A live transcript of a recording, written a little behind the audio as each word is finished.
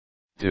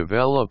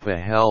Develop a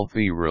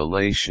healthy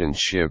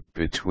relationship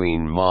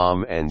between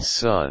mom and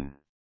son.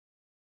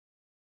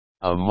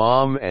 A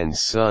mom and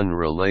son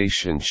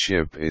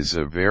relationship is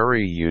a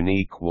very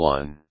unique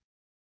one.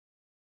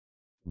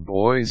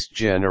 Boys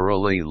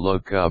generally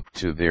look up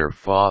to their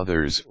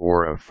fathers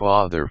or a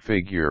father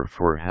figure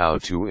for how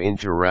to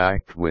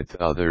interact with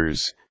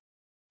others,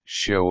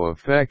 show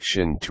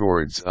affection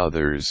towards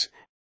others,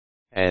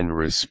 and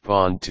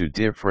respond to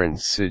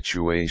different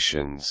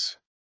situations.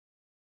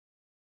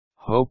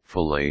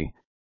 Hopefully,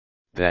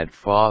 that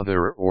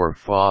father or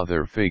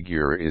father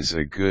figure is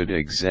a good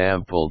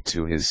example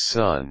to his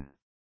son.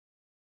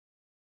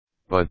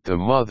 But the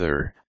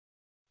mother,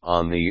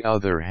 on the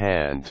other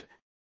hand,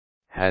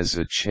 has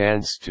a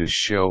chance to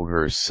show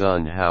her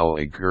son how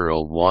a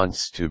girl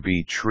wants to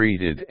be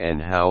treated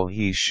and how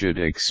he should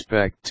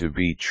expect to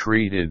be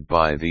treated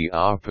by the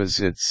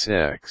opposite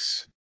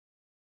sex.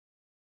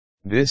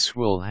 This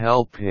will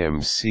help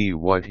him see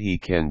what he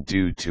can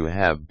do to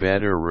have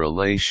better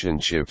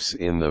relationships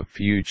in the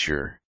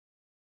future.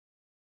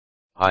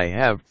 I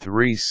have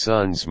 3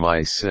 sons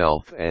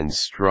myself and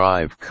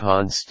strive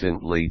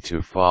constantly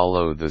to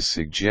follow the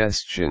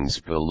suggestions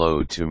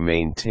below to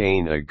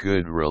maintain a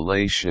good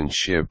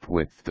relationship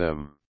with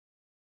them.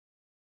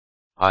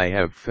 I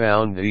have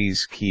found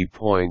these key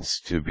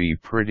points to be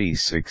pretty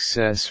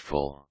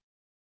successful.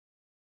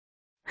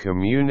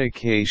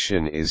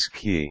 Communication is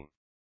key.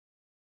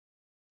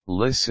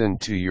 Listen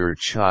to your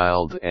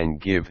child and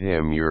give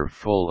him your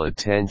full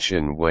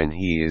attention when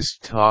he is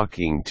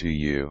talking to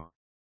you.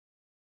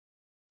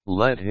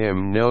 Let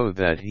him know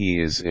that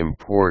he is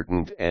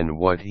important and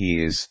what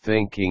he is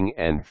thinking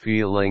and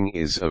feeling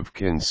is of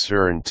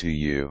concern to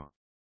you.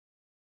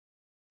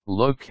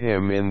 Look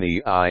him in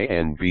the eye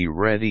and be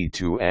ready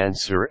to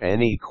answer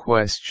any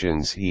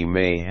questions he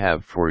may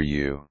have for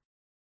you.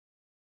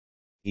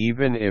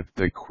 Even if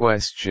the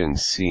question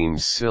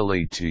seems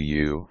silly to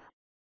you,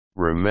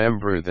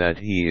 remember that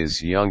he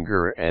is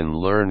younger and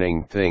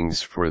learning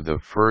things for the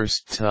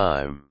first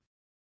time.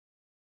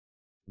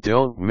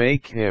 Don't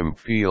make him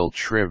feel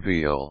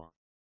trivial.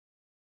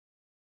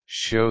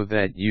 Show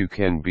that you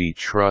can be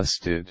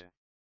trusted.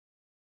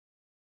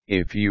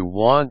 If you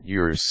want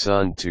your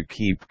son to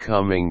keep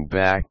coming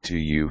back to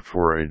you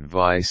for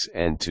advice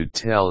and to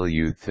tell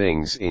you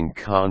things in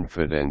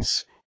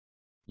confidence,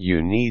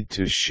 you need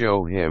to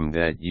show him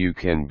that you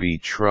can be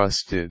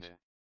trusted.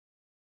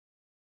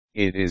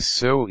 It is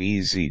so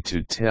easy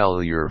to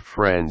tell your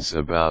friends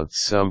about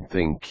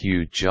something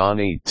cute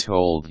Johnny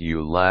told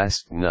you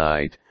last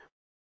night,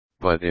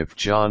 but if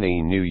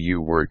Johnny knew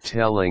you were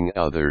telling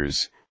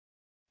others,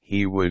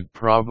 he would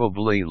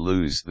probably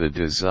lose the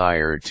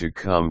desire to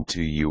come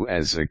to you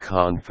as a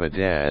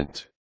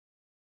confidant.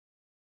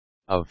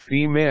 A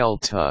female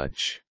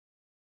touch.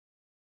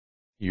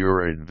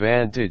 Your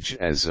advantage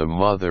as a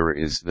mother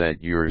is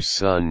that your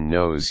son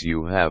knows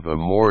you have a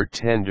more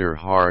tender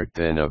heart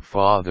than a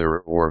father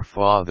or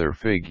father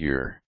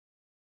figure.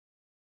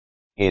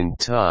 In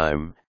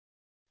time,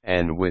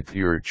 and with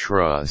your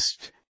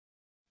trust,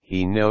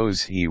 he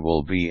knows he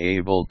will be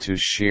able to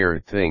share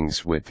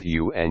things with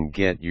you and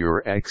get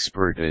your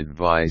expert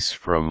advice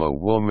from a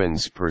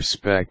woman's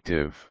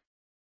perspective.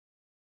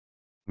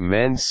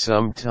 Men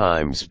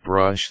sometimes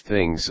brush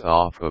things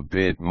off a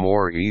bit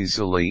more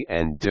easily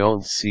and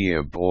don't see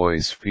a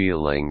boy's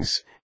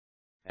feelings,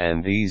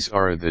 and these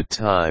are the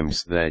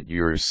times that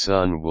your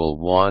son will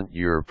want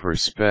your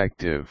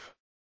perspective.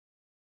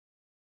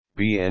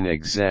 Be an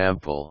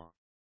example.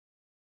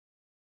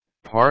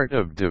 Part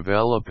of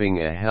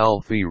developing a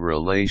healthy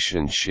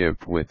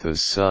relationship with a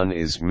son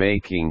is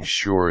making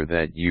sure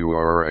that you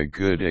are a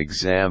good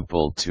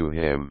example to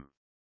him.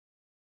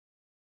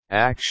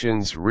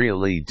 Actions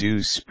really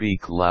do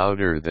speak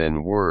louder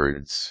than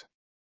words.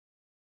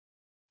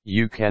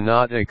 You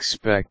cannot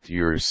expect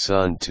your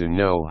son to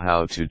know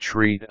how to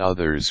treat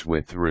others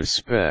with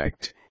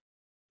respect,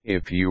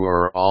 if you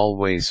are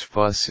always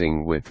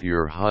fussing with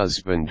your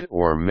husband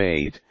or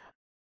mate,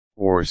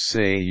 or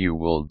say you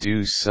will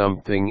do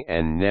something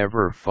and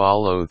never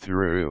follow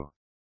through.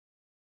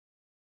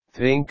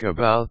 Think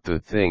about the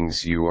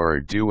things you are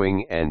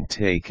doing and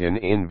take an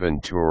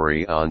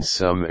inventory on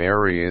some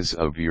areas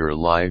of your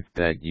life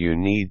that you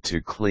need to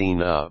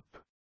clean up.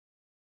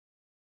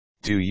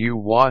 Do you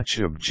watch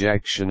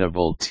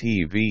objectionable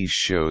TV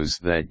shows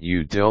that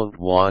you don't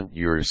want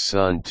your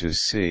son to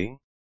see?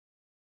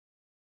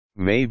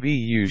 Maybe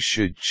you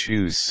should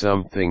choose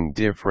something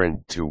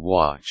different to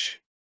watch.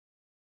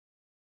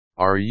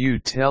 Are you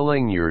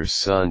telling your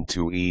son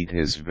to eat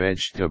his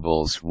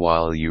vegetables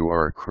while you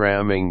are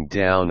cramming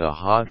down a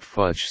hot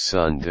fudge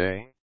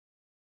sundae?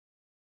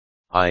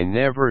 I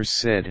never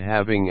said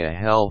having a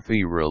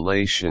healthy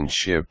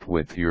relationship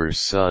with your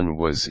son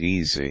was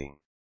easy.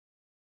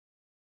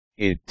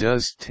 It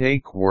does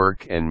take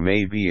work and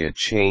maybe a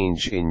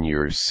change in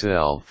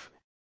yourself,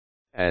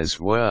 as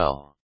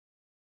well.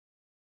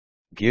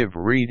 Give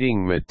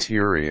reading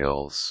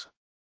materials.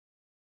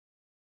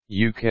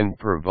 You can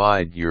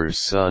provide your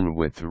son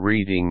with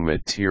reading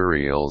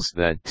materials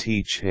that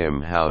teach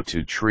him how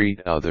to treat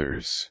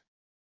others.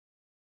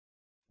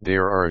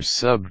 There are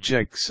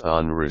subjects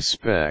on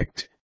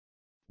respect,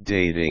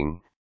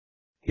 dating,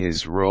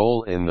 his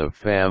role in the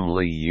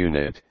family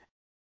unit,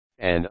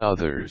 and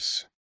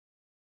others.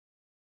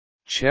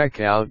 Check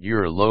out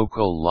your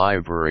local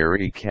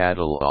library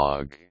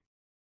catalog.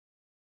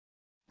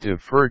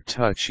 Defer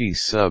touchy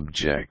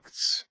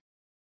subjects.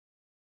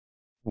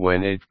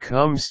 When it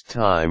comes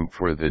time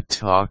for the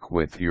talk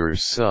with your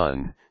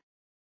son,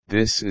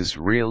 this is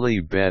really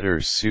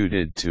better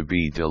suited to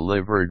be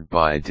delivered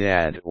by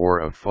dad or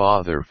a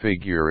father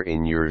figure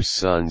in your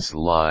son's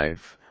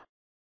life,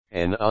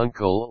 an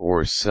uncle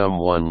or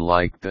someone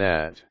like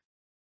that.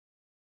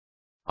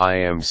 I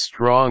am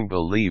strong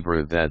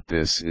believer that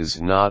this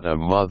is not a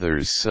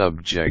mother's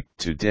subject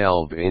to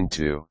delve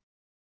into.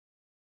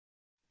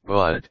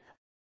 But,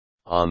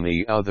 on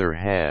the other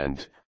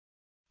hand,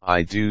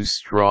 I do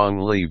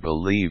strongly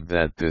believe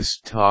that this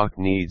talk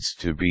needs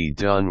to be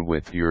done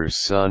with your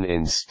son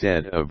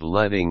instead of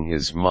letting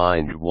his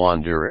mind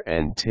wander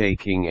and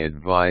taking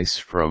advice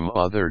from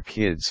other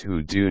kids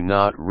who do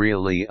not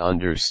really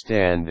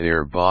understand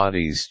their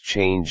bodies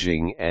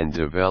changing and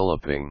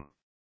developing.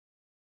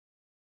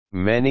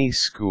 Many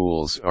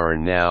schools are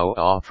now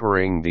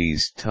offering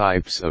these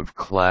types of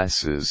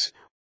classes,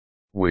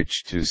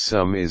 which to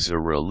some is a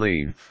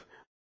relief.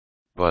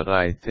 But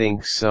I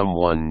think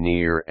someone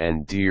near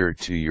and dear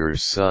to your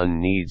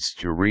son needs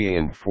to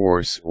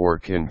reinforce or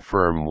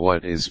confirm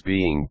what is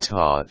being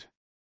taught.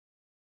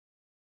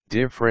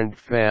 Different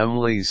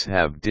families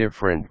have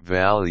different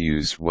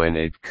values when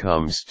it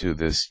comes to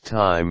this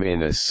time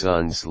in a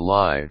son's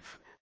life,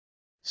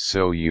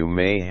 so you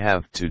may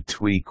have to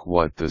tweak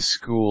what the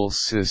school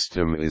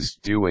system is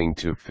doing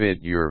to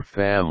fit your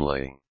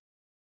family.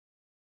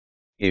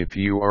 If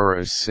you are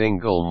a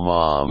single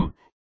mom,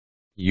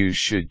 you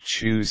should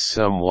choose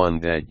someone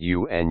that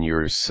you and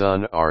your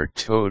son are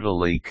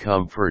totally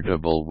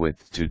comfortable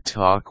with to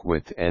talk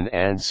with and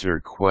answer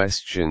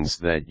questions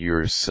that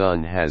your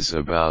son has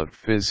about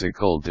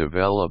physical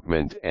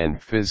development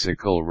and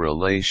physical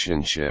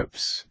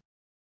relationships.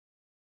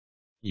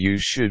 You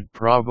should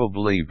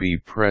probably be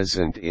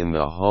present in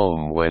the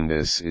home when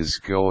this is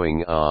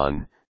going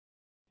on,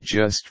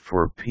 just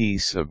for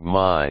peace of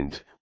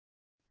mind,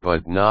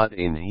 but not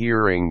in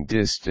hearing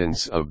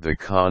distance of the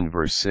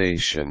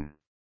conversation.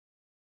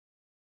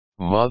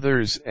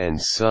 Mothers and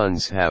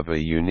sons have a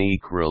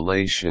unique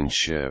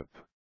relationship.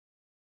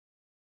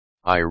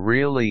 I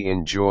really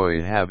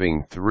enjoy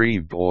having 3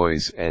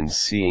 boys and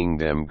seeing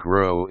them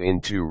grow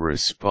into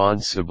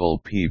responsible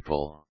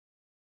people.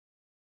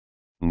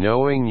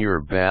 Knowing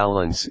your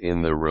balance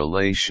in the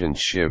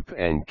relationship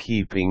and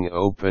keeping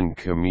open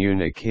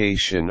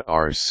communication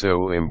are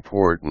so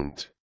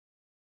important.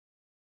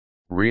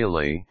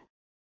 Really,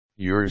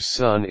 your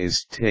son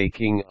is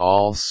taking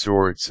all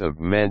sorts of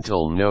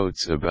mental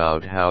notes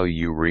about how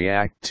you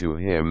react to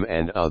him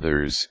and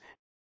others,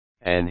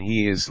 and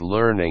he is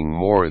learning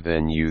more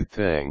than you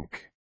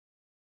think.